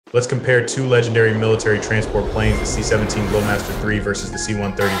Let's compare two legendary military transport planes, the C-17 Globemaster 3 versus the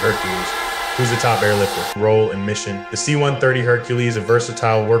C-130 Hercules. Who's the top airlifter? Role and mission. The C-130 Hercules is a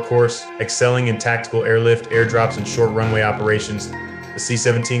versatile workhorse, excelling in tactical airlift, airdrops, and short runway operations. The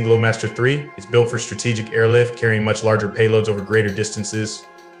C-17 Globemaster 3 is built for strategic airlift, carrying much larger payloads over greater distances.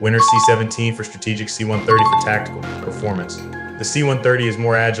 Winner C-17 for strategic, C-130 for tactical performance. The C-130 is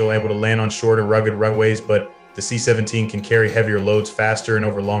more agile, able to land on short and rugged runways, but the C-17 can carry heavier loads faster and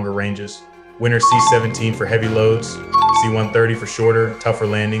over longer ranges. Winner C-17 for heavy loads, C-130 for shorter, tougher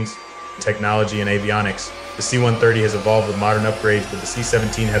landings, technology, and avionics. The C-130 has evolved with modern upgrades, but the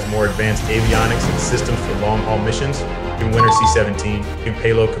C-17 has more advanced avionics and systems for long-haul missions than Winner C-17 in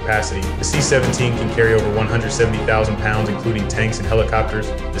payload capacity. The C-17 can carry over 170,000 pounds, including tanks and helicopters.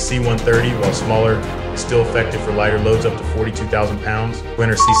 The C-130, while smaller, is still effective for lighter loads up to 42,000 pounds.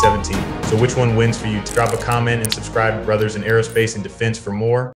 Winner C-17. So which one wins for you? Drop a comment and subscribe to Brothers in Aerospace and Defense for more.